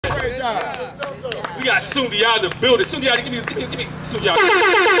We got Sundial in the building. Sundial, give me Sundial.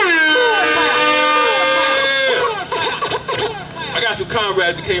 I got some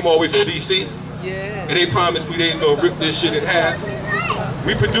comrades that came all the way from DC. And they promised me they was gonna rip this shit in half.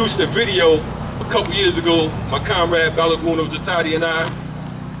 We produced a video a couple years ago, my comrade Balaguno Jatati and I,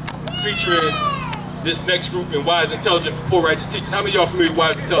 featuring this next group in Wise Intelligent for Poor Righteous Teachers. How many of y'all familiar with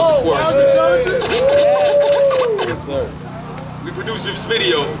Wise Intelligent for Poor Righteous Teachers? We produced this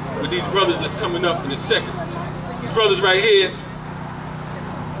video with these brothers that's coming up in a second. These brothers right here,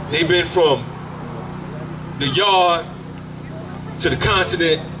 they've been from the yard to the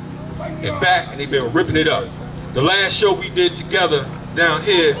continent and back, and they've been ripping it up. The last show we did together down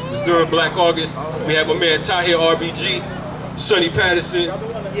here was during Black August. We had my man Tahir RBG, Sonny Patterson,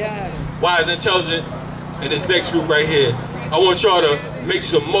 Wise Intelligent, and this next group right here. I want y'all to make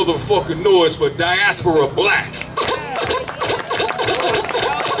some motherfucking noise for Diaspora Black.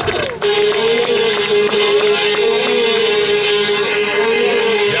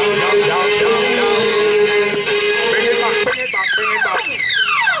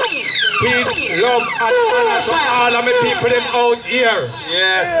 Peace, love, and honor to all of my people them out here.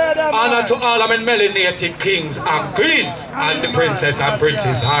 Yes. Honor to all of my melanated kings and queens and the princess and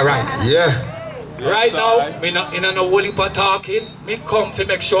princes. All right. Yeah. Right now, me not in no holy but talking. Me come to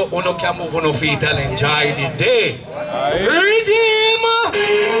make sure uno can move on feet and enjoy the day. Redeem. Speak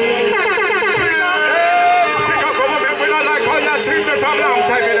up, government. We don't like how you treat me from long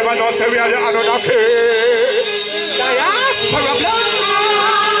time. You never know, say we are the another king. Diaspora Black.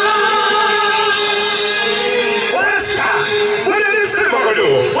 What did you say you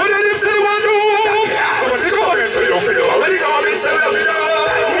want to do? What's the government tell you to do? What did the government say you want to do?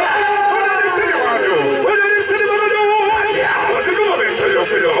 What did you say you want to do? What did you say you want to do? What's the government tell you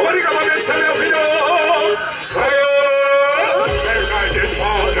to do? What did the government say you want to do? Fire! Let's guide this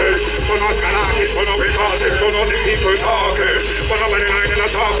party. For no scanning, for no recording, for no the people talking. For no many line in a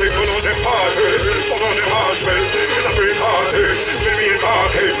topic, for no the party. For no the husband, it's a free party. We be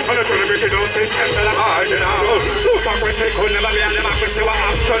talking, and the television system tell a marginal. Democracy could never be a democracy. What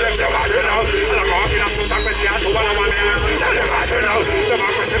after them, they're marginal. And I'm walking up to democracy and to one of my men. They're marginal.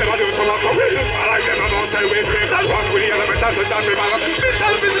 Democracy never do so much for me. I like them, I don't say with me. That's what we the elementals and that we balance.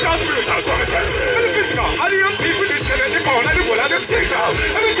 Mental, physical, spiritual, so I say. And the physical, and the young people, this can the pound and the bull and the signal.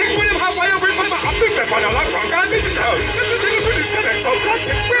 Everything we have, why are we from the optic, the final, and wrong, and digital. Everything is really select, so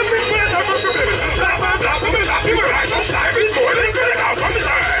classic, we're people that have a problem. Blah, blah, blah, women are people rise up, life is more than good out from the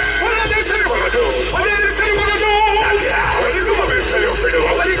side. What did they say you want to do? What did they say you want to do? What did the government tell you to do?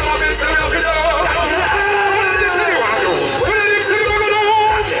 What did the government tell you to do? What did they say you want to do? What did they say you want to do?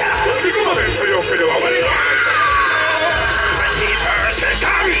 What did the government tell you to do? What did the government tell you to do? 21st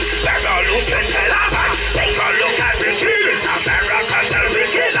century, revolution tell us. Take a look at the killings, America tell the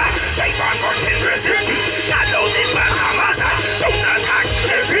killer. They want working recipes, not loaded by Hamas. Don't attack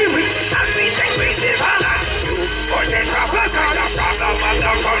every week, and we think we civilize. For the prophesy, the problem of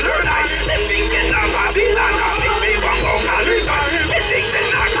the colonel. Living in the Babylon, make me one go Khalifa. Living in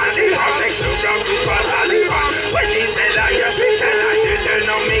the Khalifa, make you run to Khalifa. When he said I just and I didn't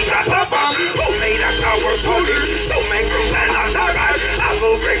know me, Papa. Who made a tower police? So make room and I'm alright. I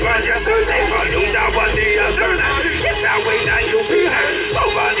will break my yesterday, but lose out what the other night. It's that way that you feel it.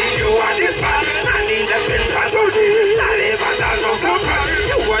 Nobody knew on this spot. I need a pinch of duty. Not even that no surprise.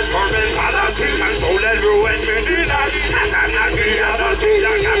 You were torment policy, control and ruin me. As I'm not the other thing,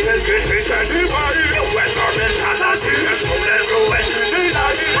 I got this good to anybody. You went for me, policy, control and ruin me.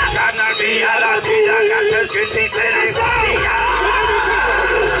 As I'm not the other thing, I got this good to anybody.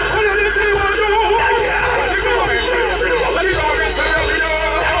 What did you say you want to do? What did you government say you want to do? What did the government say you want to do?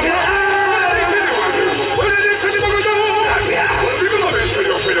 What did you say you want to do? What did the government say you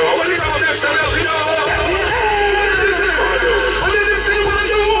want to do? What did the government say you want to do? What did you say you want to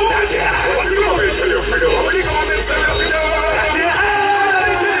do? What did the government say you want to do? What did the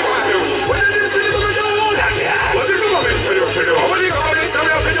government say you want to do? What did you say you want to do? What did the government say you want to do? What did the government say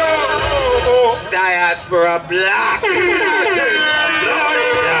you want to do? Diaspora Black.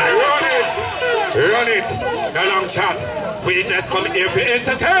 Run it. No long chat. We just come here for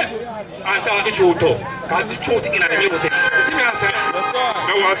entertain and tell the truth too. Cause the truth in the music. You see me I say?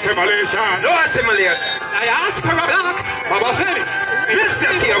 No assimilation. No assimilation. Diaspora Black. Baba Femi.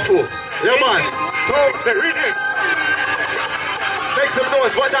 Listen careful. Yeah man. So the reading. Make some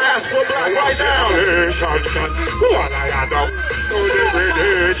noise for Diaspora Black right now. What I know. No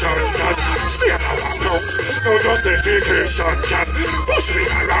degradation can. Stay now. No justification can. Push me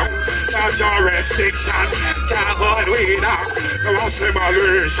around. That's your restriction. Can't hold we now. No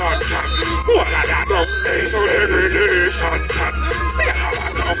assimilation can. What I know. No degradation can. Stay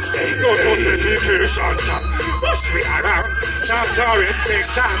no justification can push me around. Not your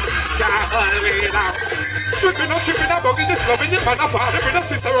restriction can't hold me down. Should be not tripping about it, just loving your mother, father, brother,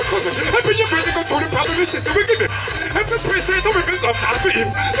 sister, or cousin. Helping your brother control the problem, sister, wickedness. Help us pray, say to women, not time for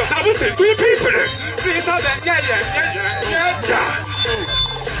him. Not time to say to your people. Please, yeah.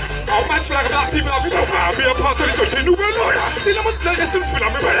 How much like black people have been so far? Be a part of this country, new world order. See, I'm not just simple,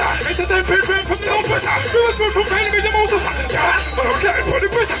 I'm a brother. Entertain people from the old pressure. We must go from pain, major most of that. Yeah, but I'm carrying for the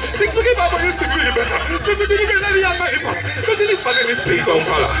pressure. Things we give up, but you still really better. Don't you believe in any of my info? Don't you listen to this, please don't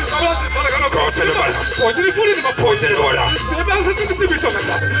follow. I'm gonna cross in the water. Poison the food in my poison the water. See, I'm not saying to see me so like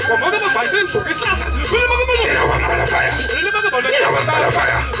that. One mother of my time, so it's not that. We'll never go on. You know, I'm on fire. You know, I'm on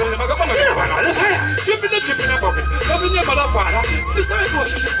fire. We'll never go on. You know, I'm on fire. Chipping the pocket. Loving your mother, father. Sister, and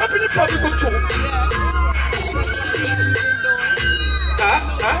cousin. Happy the public control.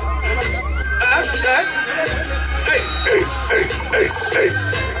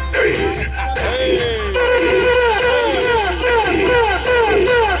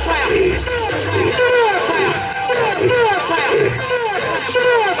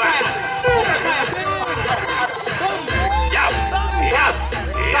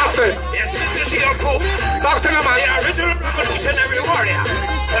 Talk to me, man. The original revolutionary warrior.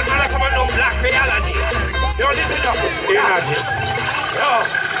 Tell me come on, no black reality. Yo, listen up. Energy. Yo.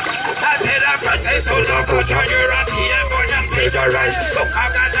 I did a first day so long to join European born and plagiarize. Look, I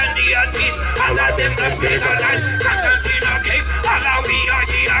got the deities, all of them that plagiarize. Constantino came, all of we are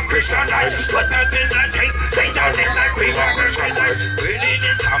here Christianized. Put us in the chain, take down them like we were Christianized. Really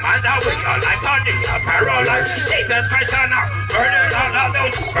need some other way, your life on the paralyzed. Jesus Christ on now, murder all of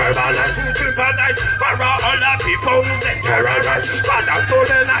those verbalized. Sympathize for all the people that terrorize. But I'm so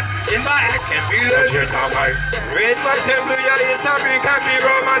the night, in my act can be legitimized. Red, white, and blue, yeah, it's every can be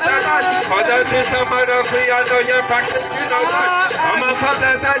romanticized. Other system, other free, I know you practice, you know that. I'm a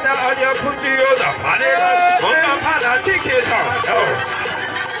publicizer, all your pussy, you're the money. I'm a politician.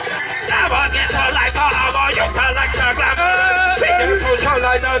 Never get to life, I'm a young like the glamour. Bigger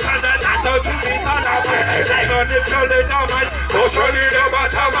socializers and the NATO to be son of mine. They manipulate our minds, socially the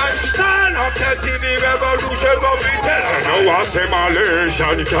matter mind. Turn up the TV revolution, but we tell her no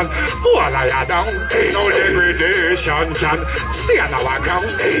assimilation can fall I down. No degradation can stay on our account.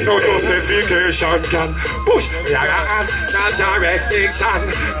 No justification can push me around. Not your restriction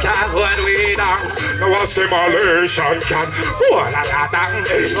can hold we down. No assimilation can fall I down.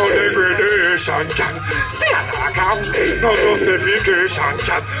 No degradation can stay on our account. No justification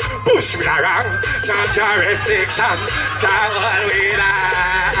can push me around. Not your restriction can hold we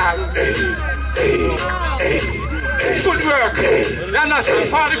down. Footwork, you understand?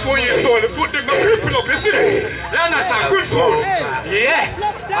 44 years old, the foot they're not creeping up, you see? You understand? Good food. Yeah.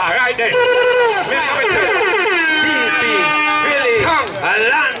 Alright then. Billy,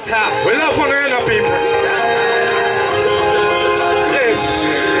 Atlanta. We love one of the people. Yes.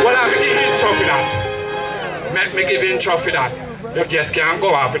 Well, I'm giving intro for that. Let me give intro for that. You just can't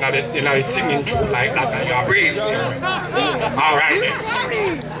go off in a singing tune like that and you're breathing. Alright then.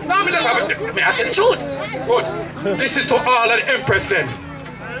 Now me I tell the truth. Good. This is to all of the empress then.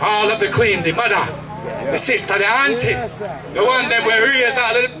 All of the queen, the mother, the sister, the auntie. The one that we raise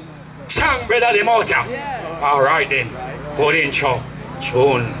all of the chang brother them out here. Alright then. Good intro.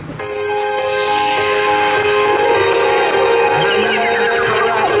 Tune.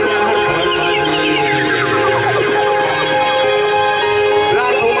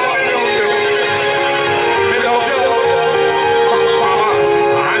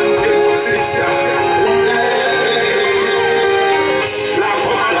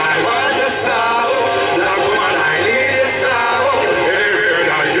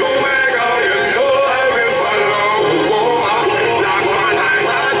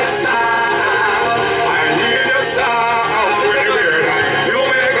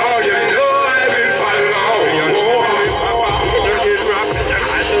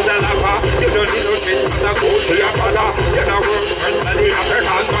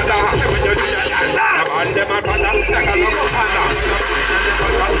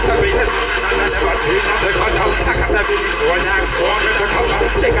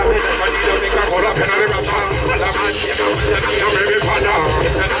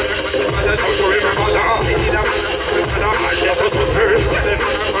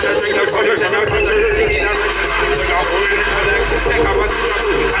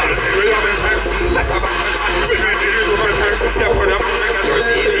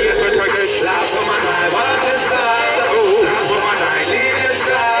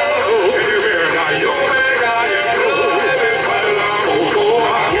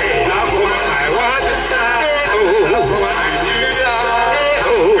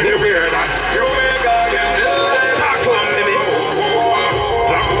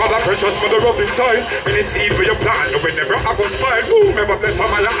 mother of inside. And the seed for your plant, when the rock goes fine. Boom, remember bless on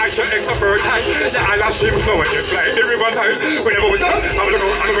my action, extra fertile. The eyelash stream flowing, you fly the river Nile. Whenever we done, I'm gonna go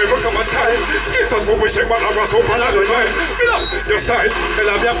and we will come on time. Skins us, but we shake, but I'm so bad, I'm fine. Me love your style, me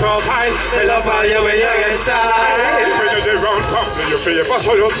love your profile, me love all your way, your style. When you're the round family, you feel your boss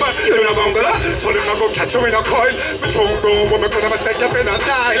for your smile. You're a bungalow, so they're not gonna catch you in a coil. But so go, woman, cause I'm a snake up in a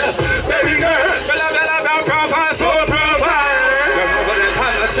tile. Baby girl, me love your profile, so profile. You love the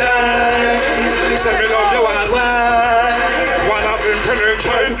kind of child. Listen, me love you all right. One of them feeling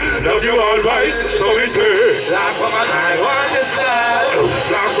child, love you all right. So we say, black woman, I want your style.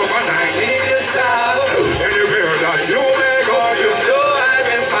 Black woman, I need your style. Anywhere that you may go, you know I've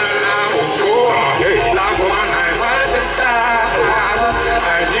been followed. Black woman, I want your style.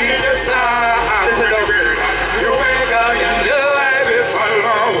 I need your style. Anywhere that you may go, you know I've been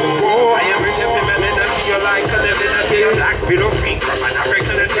followed. I appreciate you, man, that you like to live in a tail. Black below pink from an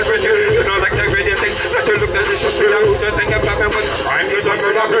African integrity. You know, like the radio thing. Not to look delicious, we don't to think of black and white. I'm good on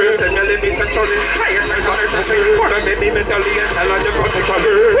murder, birds, then you leave me sexually. I guess I thought it's a say, wanna make me mentally and tell on you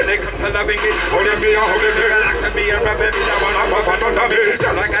particularly. When they come to loving me, holding me, relaxing me and rubbing me, I wanna pop on under me.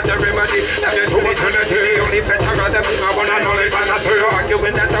 Girl, I got the remedy, love you to eternity. The only pressure of them, I wanna know if I say you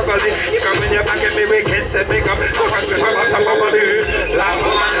arguing that ugly. Even when you're back at me, we kiss and make up. Go back to my body. Black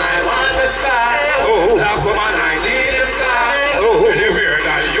woman, I want the style. Black woman, I need the style. Anywhere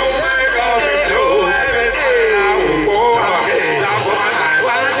that you may go, you know I've been followed. Black woman, I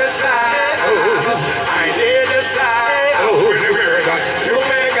want the style. I need the style. Anywhere that you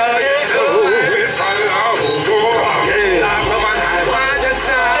may go, you know I've been followed. Black woman, I want the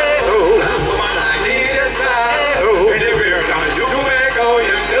style. Black woman, I need the style. Anywhere that you may go,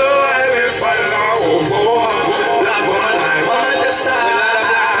 you know I've been followed. Black woman, I want the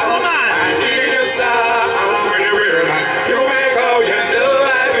style. Black woman, I need the style. Anywhere that you may go, you know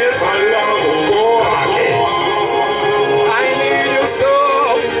I've been followed. I need you so,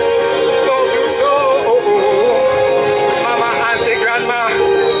 love you so. Mama, auntie, grandma,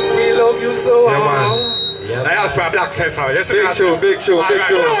 we love you so. I asked for a black sensor. Yes, big show, big show, big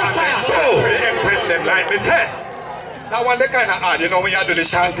show. Oh, we impress them like this. Hey, that one, the kind of hard, you know, when you do the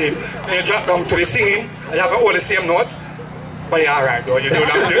chanting, when you drop down to the singing, and you have all the same note. But you're alright, though. You do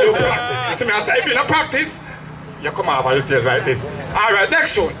that, you do practice. You see me, I say, if you don't practice, you come off on the stage like this. Alright,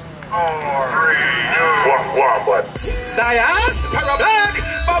 next one. Diaspora black,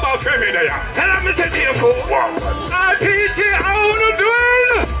 Baba Femi there. Tell them Mr. Diaspora. RBG, how you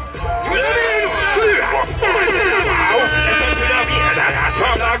doing? Do you mean? Do you?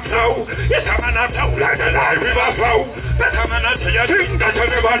 Diaspora black flow. Yes, I'm an flow like the river flow. That's a man until you think that you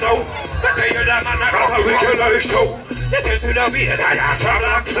never know. That's a you're the man that got a wicked life show. Yes, to the beat, diaspora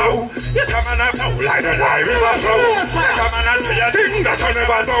black flow. Yes, I'm an flow like the river flow. That's a man until you think that you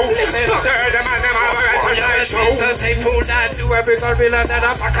never know. That's a the man that got a life show. The same fool that do every girl will have that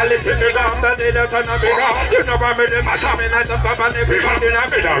apocalyptic down that they don't turn a bigger. You know what I mean? My stamina just up and everybody in a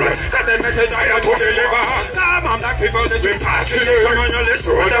middle. Got the message I have to deliver. Now I'm black people that we party. Come on, you let's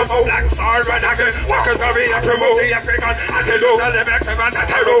roll them out. Black star, red again. Walkers are we have promote the African antidote. Tell them back to my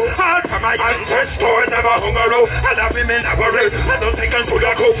nataro. All from my ancestors never hunger low. And the women never race. I don't think I'm good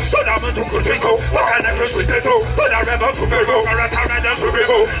at go. So I'm to good to go. What can I push with the toe? But I never to be wrong. Or a time I don't to be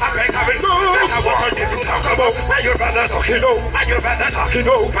wrong. I can't have it. That's what I need to talk about. Why you rather talking low? Why you rather talking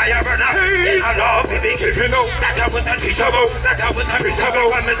low? Why you rather hey? I love baby keep you know. That's how we can teach about. That's how we can teach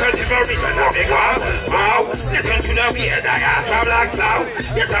about. I'm the cultivary and I'm because wow. Listen to the weird diaspora black flow.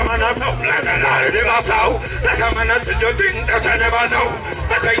 Yes, I'm on a flow like a river flow. Like a man until you think that I never know.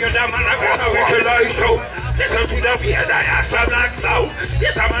 That's how you're the man I got a wicked life show. Listen to the weird diaspora black flow.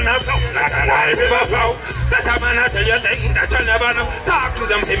 Yes, I'm on a flow like a river flow. That's a man until you think that I never know. Talk to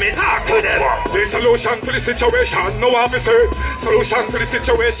them, give me talk to them. The solution to the situation, no officer. Solution to the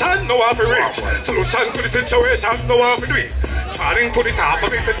situation, no officer. Solution to the situation, no officer. Charting to the top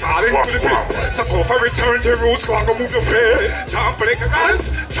of it, charting to the peak. So go for return to roots, go and go move your way. Trample the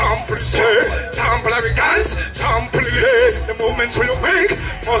guns, trample the stay. Trample the guns, trample the lay. The movements we make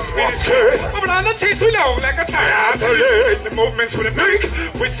must be discreet. But I'm not chasing long like a triathlete. The movements we make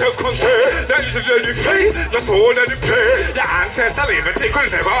with self-concern. That is the play, your soul and the play. Your ancestors live and they could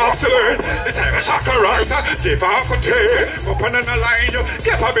never obsolete. This time a shocker riser, give up a day. Open and align your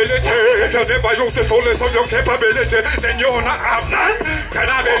capability. If you never use the fullness of your capability, then you're not have none. Can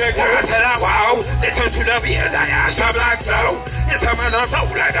I be the girl? Tell her wow. listen to the beat, diaspora black flow. Yes, I'm on a flow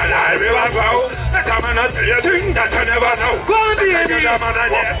like a river flow. Yes, I'm on a tell you things that you never know. Go on, baby. I'm on a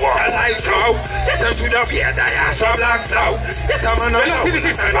live show. Listen to the beat, diaspora black flow. Yes, I'm on a flow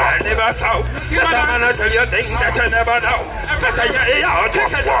like a river flow. Yes, I'm on a tell you things that you never know. Yes, I'm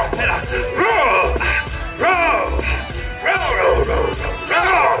check it out. Roll, roll, roll, roll,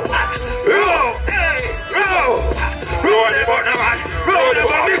 roll, roll, hey, roll. Roll the button, man. Roll the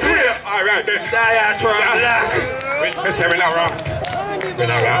button. Clear. All right, then. Diaspora black. Wait, let's say we're not wrong. We're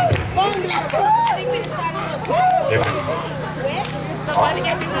not wrong. Yeah, man. All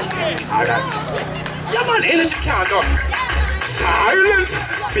right. Yeah, man. Energy can't go. Silence.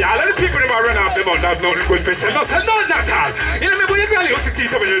 See, all of the people that run up the mouth have nothing good for say. No, say nothing at all. You know me, when you go to the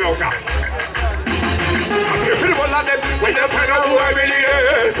teacher when you know that. I'm here for the one of them when they find out who I really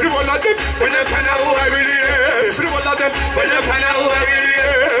am. For the one of them when they find out who I really am. For the one of them when they find out who I really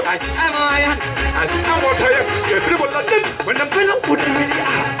am. I'm what I am. For the one of them when they find out who they really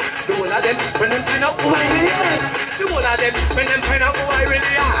are. The one of them when they find out who I really am. The one of them when they find out who I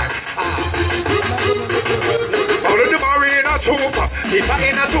really are. All of them are in a tufa. If I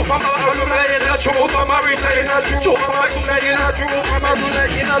in a tufa, I'm in a tufa. I'm in a tufa. I'm in a tufa. I'm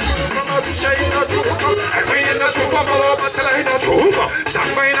in a tufa. I'm in a tufa. Batala in a tufa.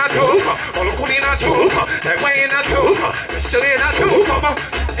 Samba in a tufa. Olukuni in a tufa. Ewa in a tufa. Michelle in a tufa.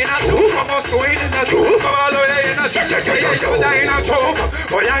 In a tufa. Mosui in a tufa. Aloe in a tufa. Yoda in a tufa.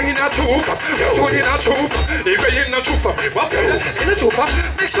 Oya in a tufa. Yosui in a tufa. Ibe in a tufa. In a tufa.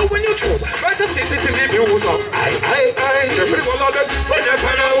 Make sure when you choose, write a thesis in the views of every one of them. When you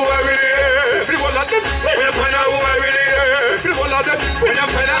find out who I really am. Every one of them. When you find out who I really am. Every one of them. When you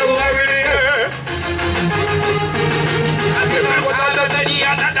find out who I really am.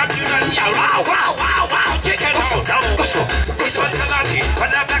 Wow, wow, wow, check it out. This one community, for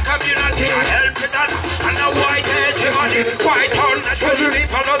the black community, I help with that. And the white hegemony, white on naturally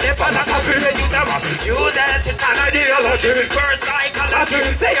follow the philosophy. You never use that in an ideology, bird psychology.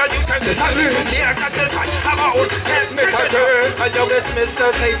 They are you can disagree with the accusation about health message. And you dismiss the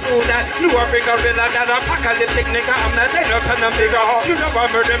safe food that New Africa villa that apocalyptic nigga. I'm not a pen and figure. You never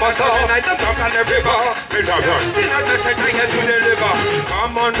murder my soul, and I don't come on the river. It's not message I get to deliver.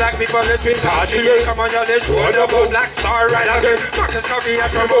 Come on, black people, let's be party. Come on, y'all, let's show the black star right again. Marcus Garvey, I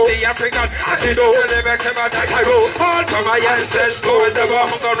promote the African antidote. The lyrics about that I go. All from my ancestors, the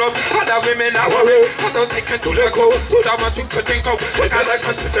hunger up. Other women are worried. I don't take it to the cold. To the one to put in cold. What I like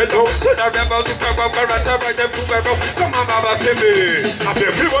us to say no. To the rebel to come up, to write them to rebel. Come on, Baba, play me. I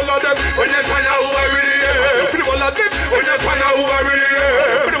feel free one of them when they find out who I really am. Free one of them when they find out who I really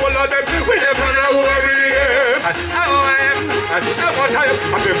am. Free one of them when they find out who I really am. And how I am. And how I am.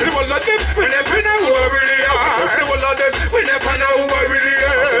 I feel free one of them when they find out who I really am. Free one of them when they find out who I really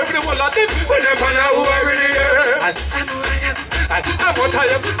am. Free one of them when they find out who I really am. And how I am. And how I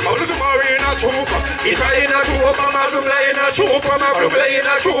am. All of them are in a tufa. If I in a tufa, I'm in a tufa. I'm in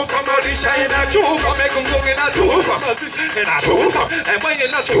a tufa. I'm in a tufa. Make them go in a tufa. In a tufa. And when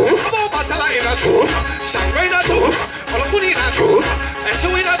in a tufa, I'm Batala in a tufa. Shangri in a tufa. Olokuni in a tufa. And so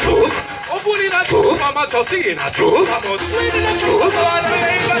in a tufa. Opuni in a tufa. I'm just in a tufa. I'm sweet in a tufa. I'm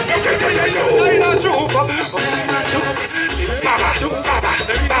in a tufa. Baba, Baba,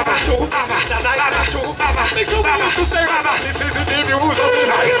 Baba, Baba, make sure Baba to say Baba. This is the news of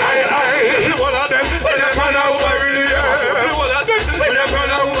every one of them. When they find out who I really am. Every one of them. When they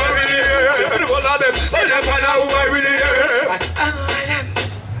find out who I really am. Every one of them. When they find out who I really am.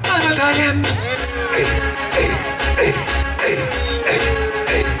 I'm what I am. Hey, hey, hey, hey, hey,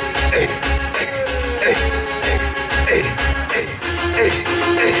 hey, hey, hey, hey, hey, hey,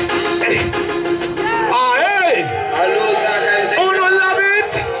 hey, hey. Oh, no, love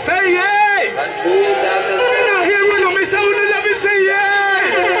it. Say yeah. When I hear when you say oh, no, love it. Say yeah.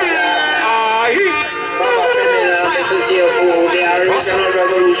 This is your food. The original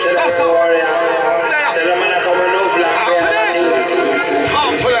revolutionary warrior. Say the man coming off like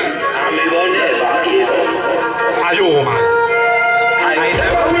I'm even never give up. Are you, man? I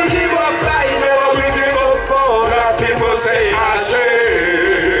never will give up. I never will give up. All that people say I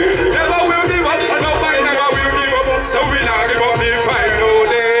say. Never will give up. Nobody never will give up. So we not give up the fight no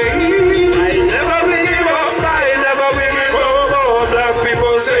day. I never will give up. I never will give up. All black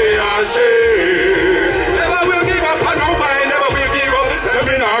people say I say. Never will give up. Nobody never will give up. So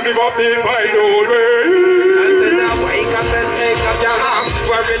we not give up the fight no day. And then I wake up and take up your arm.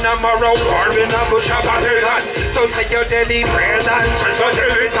 Wearing a morrow, warming a bush of battle. So say your daily prayers and chant your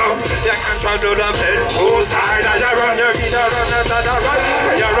daily song. You can try to the bed, both sides. And you run your feet, you run to the right.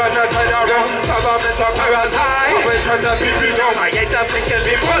 You run to the wrong, government of parasite. Always turn the people down, I hate them thinking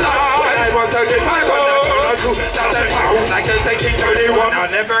people lie. I want to get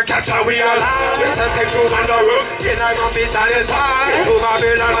never catch her, we alive. It's a thing to on the road, you're not gonna be satisfied. To my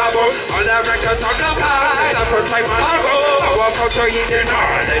bill and my boat, all the records on the pie. The first time on the road, I walk out to eat dinner.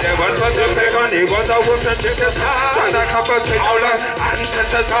 Say they want to take on, they want a wolf to take the sky. Try to comfort with all the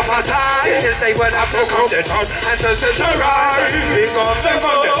ancestors of our side. They would have to come the top, ancestors shall rise. Pick up them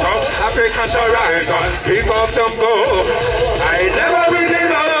on the top, Africa shall rise on. Pick up them go. I never will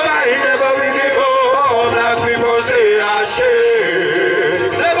give up, I never will give up. Black people say I shame.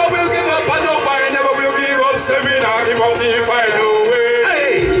 Never will give up, I know I never will give up. Say me not give up, me find a way.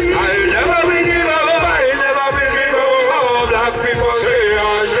 Hey, I never will give up, I never will give up. Black people say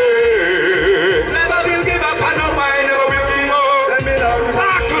I shame. Never will give up, I know I never will give up. Say me not give up,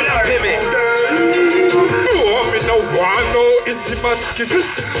 back to the pimmy. No one, no Emancipation.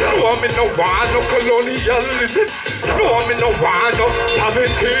 No, me no want no colonialism. No, me no want no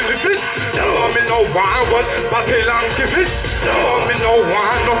poverty living. No, me no want what Babylon give it. No, me no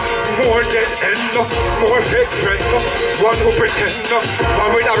want no more dead end, no more fake friend, no one who pretend, no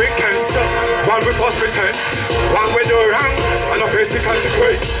one with a cancer, one with false pretend, one with the wrong and a face the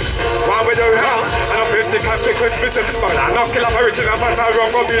consequence. One with the wrong and a face the consequence. Me say this man, I'm not kill a original man, I'm wrong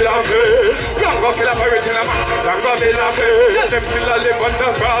go be laughing. Wrong go kill a original man, wrong go be laughing. Them still a live on the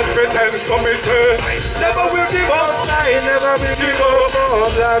false pretense, so me say never will give up, I never will give up.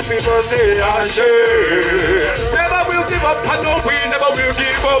 Black people say I shame. Never will give up, I know we never will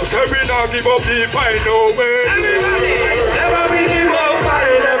give up. So we not give up, we find no way. Never will give up,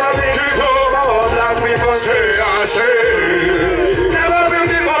 I never will give up. Black people say I shame. Never will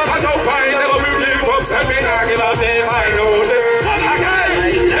give up, I know I never will give up. So we not give up, we find no way.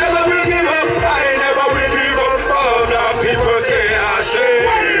 Never will give up, I never will give up. Black people say I shame.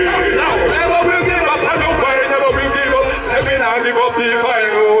 Never will give up, I know I never will give up. So we not give up, we find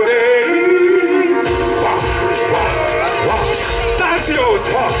no way. That's your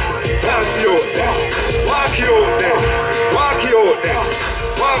talk. That's your talk. Walk your day. Walk your day.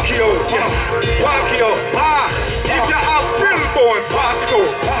 Walk your day. Walk your day. If you have billboard, walk it out.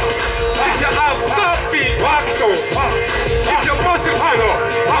 If you have top feet, walk it out. If you muscle hollow,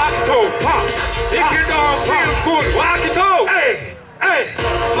 walk it out. If you don't feel good, walk it out. Hey, hey,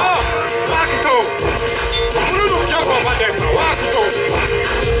 walk it out. Look, jump over there, walk it out.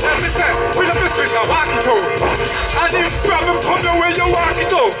 Let me say, we love the street now, walk it out. And if problem comes the way you walk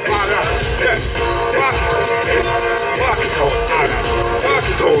it out, yes, walk it out, walk it out, walk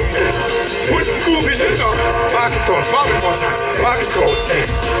it out. Put the move in it now, walk it out, walk it out, walk it out,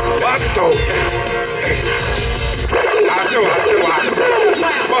 walk it out.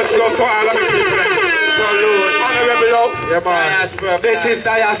 Much love to all of my people. Honorable love. Yeah, man. This is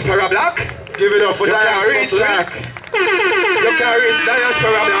Diaspora Black. Give it up for Diaspora Black. You can reach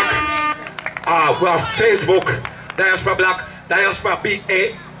Diaspora Black. We have Facebook, Diaspora Black, Diaspora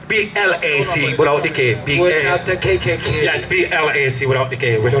B-L-A-C without the K. Without the KKK. Yes, B-L-A-C without the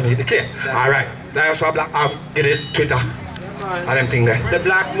K. We don't need the K. Alright, Diaspora Black, get it, Twitter. And them thing there. The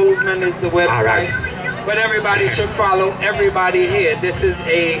Black Movement is the website. Alright. But everybody should follow everybody here. This is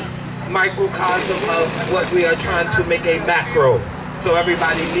a microcosm of what we are trying to make a macro. So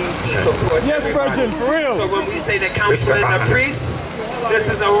everybody needs to support everybody. For real. So when we say the counselor and the priest, this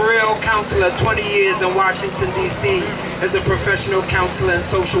is a real counselor, 20 years in Washington, D.C. as a professional counselor and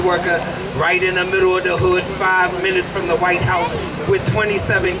social worker, right in the middle of the hood, 5 minutes from the White House, with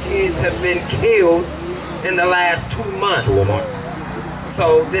 27 kids have been killed in the last 2 months. 2 months.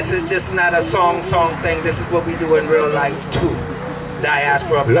 So this is just not a song thing. This is what we do in real life too.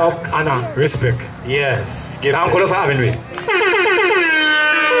 Diaspora. Love, honor, respect. Yes. Thank you for having me.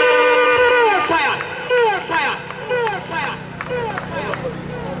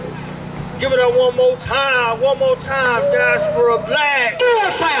 Give it up one more time, Diaspora Black.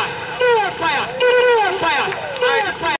 Fire, fire.